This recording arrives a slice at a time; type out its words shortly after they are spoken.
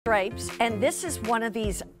stripes, and this is one of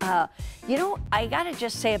these, you know, I gotta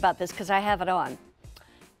just say about this because I have it on.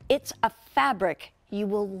 It's a fabric you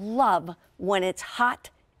will love when it's hot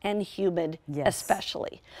and humid,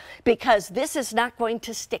 especially, because this is not going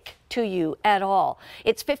to stick to you at all.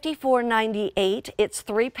 It's $54.98. It's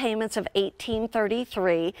 3 payments of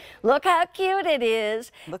 $18.33. Look how cute it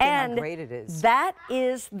is. Look at how great it is. That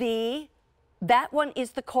one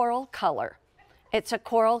is the coral color. It's a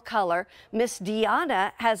coral color. Miss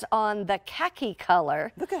Deanna has on the khaki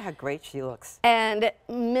color. Look at how great she looks. And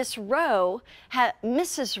Mrs. Rowe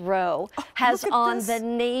has on the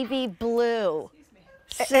navy blue.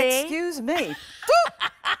 See? Excuse me.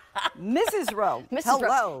 Mrs. Rowe. Mrs. Hello.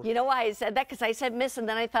 Rowe. You know why I said that? Because I said Miss, and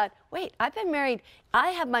then I thought, wait, I've been married. I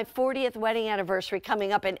have my 40th wedding anniversary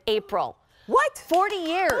coming up in April. What? 40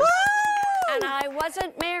 years. Woo! And I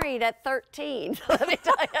wasn't married at 13. Let me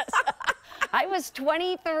tell you. I was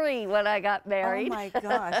 23 when I got married. Oh my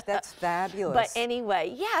gosh, that's fabulous. But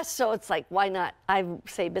anyway, yeah, so it's like, why not? I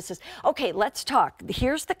say Mrs. Okay, let's talk.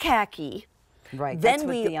 Here's the khaki. Right, then that's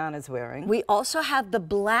what Deanna's wearing. We also have the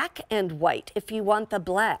black and white, if you want the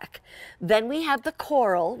black. Then we have the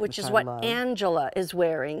coral, which is what Angela is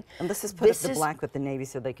wearing. And let's just put up the black with the navy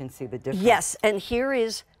so they can see the difference. Yes, and here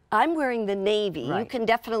is, I'm wearing the navy. Right. You can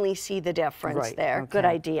definitely see the difference there. Okay. Good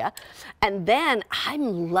idea. And then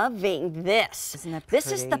I'm loving this. Isn't that pretty?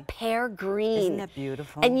 This is the pear green. Isn't that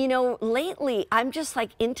beautiful? And you know, lately I'm just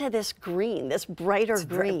like into this green, this brighter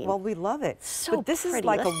green. Well, we love it. So but this pretty. is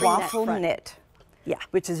like a waffle knit. Yeah.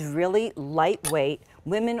 Which is really lightweight.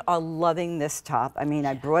 Women are loving this top. I mean,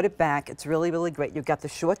 I brought it back. It's really, really great. You've got the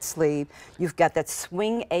short sleeve. You've got that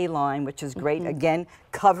swing A-line, which is great. Again,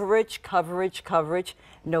 coverage, coverage, coverage.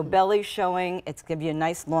 No belly showing. It's going to be a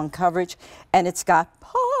nice long coverage. And it's got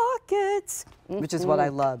pockets, which is what I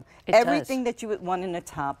love. Everything that you would want in a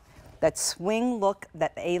top. That swing look,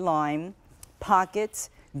 that A-line,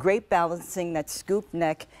 pockets, great balancing, that scoop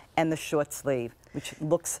neck, and the short sleeve, which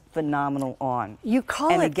looks phenomenal on. You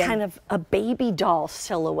call it kind of a baby doll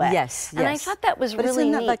silhouette. Yes, yes. And I thought that was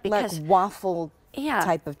really neat because like waffle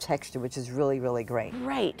type of texture, which is really, really great.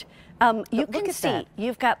 Right. You can see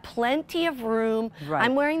you've got plenty of room. Right.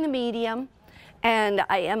 I'm wearing the medium, and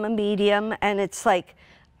I am a medium, and it's like,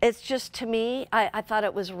 it's just, to me, I thought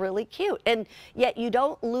it was really cute. And yet you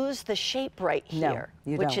don't lose the shape right here,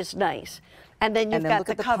 which is nice. And then you've got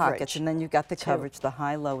the coverage. Pockets, and then you've got the coverage, the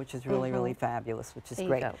high-low, which is really, really fabulous, which is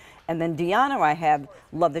great. And then Deanna, I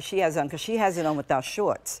love that she has on, because she has it on without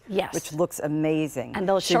shorts, which looks amazing. And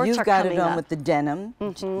those shorts are coming up. So you've got it on with the denim,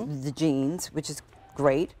 the jeans, which is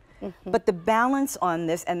great. But the balance on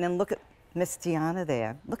this, and then look at Miss Deanna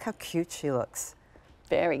there. Look how cute she looks.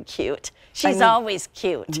 Very cute. She's always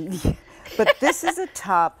cute. But this is a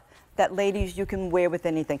top that, ladies, you can wear with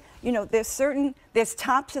anything. You know, there's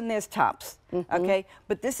tops and there's tops, okay?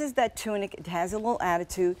 But this is that tunic. It has a little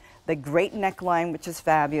attitude, the great neckline, which is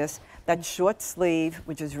fabulous, that short sleeve,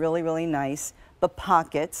 which is really, really nice, the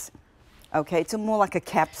pockets, okay? It's more like a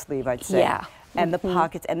cap sleeve, I'd say. Yeah. And the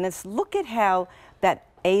pockets, and this, look at how that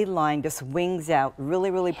A-line just wings out,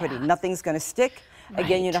 really, really pretty. Nothing's gonna stick.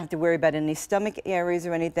 Again, you don't have to worry about any stomach areas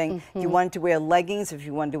or anything. If you wanted to wear leggings, if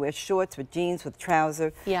you wanted to wear shorts with jeans, with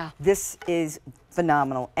trouser, this is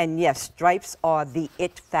phenomenal. And yes, stripes are the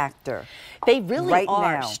it factor. They really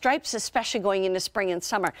are. Stripes, especially going into spring and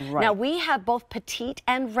summer. Now, we have both petite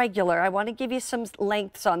and regular. I want to give you some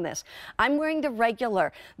lengths on this. I'm wearing the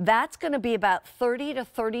regular. That's going to be about 30 to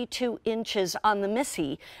 32 inches on the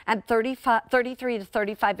Missy and 33 to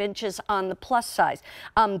 35 inches on the plus size.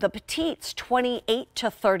 The petite's 28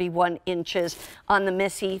 to 31 inches on the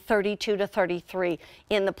Missy, 32 to 33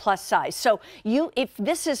 in the plus size. So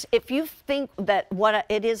if you think that what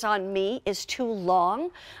it is on me is too long,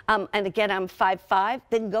 and again, I'm 5'5",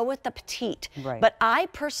 then go with the petite. But I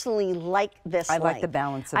personally like this length. I like the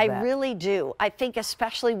balance of that. I really do. I think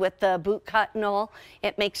especially with the boot cut and all,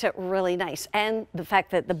 it makes it really nice. And the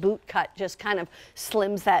fact that the boot cut just kind of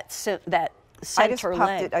slims that center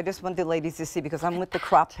leg. I just want the ladies to see, because I'm with the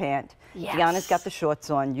crop pant. Deanna's got the shorts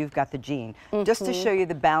on, you've got the jean. Just to show you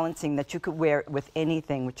the balancing that you could wear with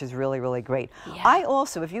anything, which is really, really great. I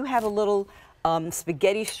also, if you have a little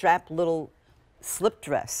spaghetti strap little slip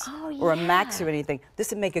dress or a max or anything, this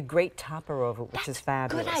would make a great topper over, which is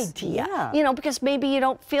fabulous. Good idea. You know, because maybe you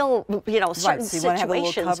don't feel, you know, certain so you want to have a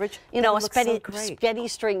little coverage. You know, a spaghetti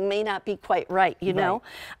string may not be quite right, you know.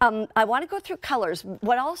 I want to go through colors.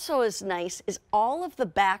 What also is nice is all of the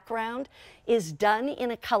background is done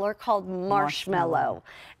in a color called marshmallow.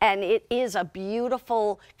 And it is a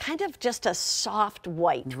beautiful, kind of just a soft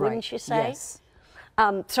white, wouldn't you say? Yes.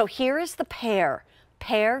 So here is the pear.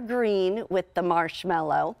 pear green with the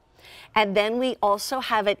marshmallow. And then we also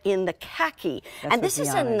have it in the khaki. And this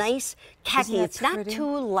is a nice khaki. It's not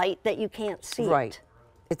too light that you can't see right. it.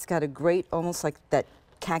 It's got a great, almost like that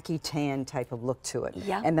khaki tan type of look to it.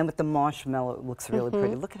 Yeah. And then with the marshmallow, it looks really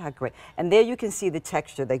pretty. Look at how great. And there you can see the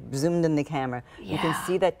texture. They zoomed in the camera. Yeah. You can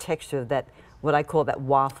see that texture, that what I call that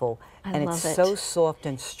waffle. And it's so soft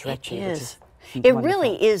and stretchy. It is. It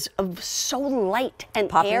really is so light and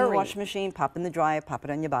pop airy. Pop in the washing machine, pop in the dryer, pop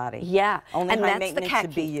it on your body. Yeah. Only and high that's maintenance the khaki.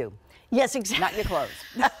 should be you. Yes, exactly. Not your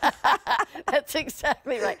clothes. That's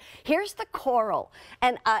exactly right. Here's the coral,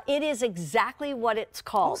 and it is exactly what it's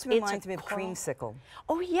called. Also reminds me of creamsicle.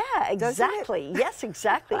 Oh yeah, exactly. Yes,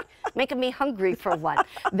 exactly. Making me hungry for one.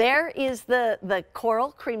 There is the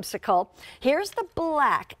coral creamsicle. Here's the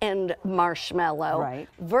black and marshmallow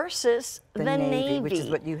versus the navy, which is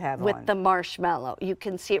what you have with the marshmallow. You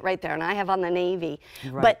can see it right there, and I have on the navy.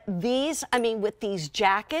 But these, I mean, with these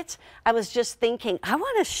jackets, I was just thinking, I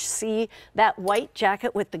want to see that white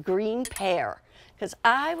jacket with the green pear, because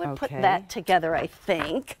I would put that together, I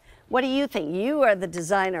think. What do you think? You are the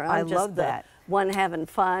designer. I'm just love that. One having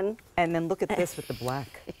fun. And then look at this with the black.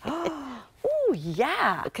 Oh,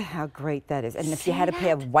 yeah. Look at how great that is. And if you had a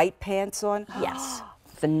pair of white pants on, yes.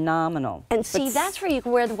 Phenomenal. And see, that's where you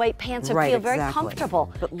can wear the white pants and feel very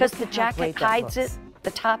comfortable, because the jacket hides it,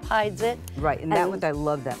 the top hides it. Right, and that one, I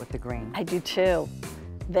love that with the green. I do too.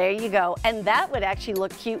 There you go. And that would actually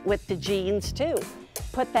look cute with the jeans too.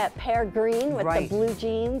 Put that pear green with the blue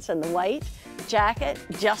jeans and the white jacket.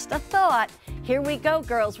 Just a thought. Here we go,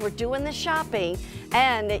 girls. We're doing the shopping,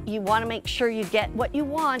 and you want to make sure you get what you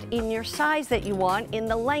want in your size that you want, in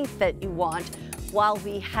the length that you want, while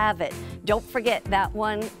we have it. Don't forget that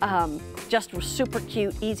one, just super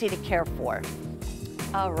cute, easy to care for.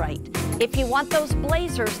 All right. If you want those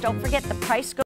blazers, don't forget the price goes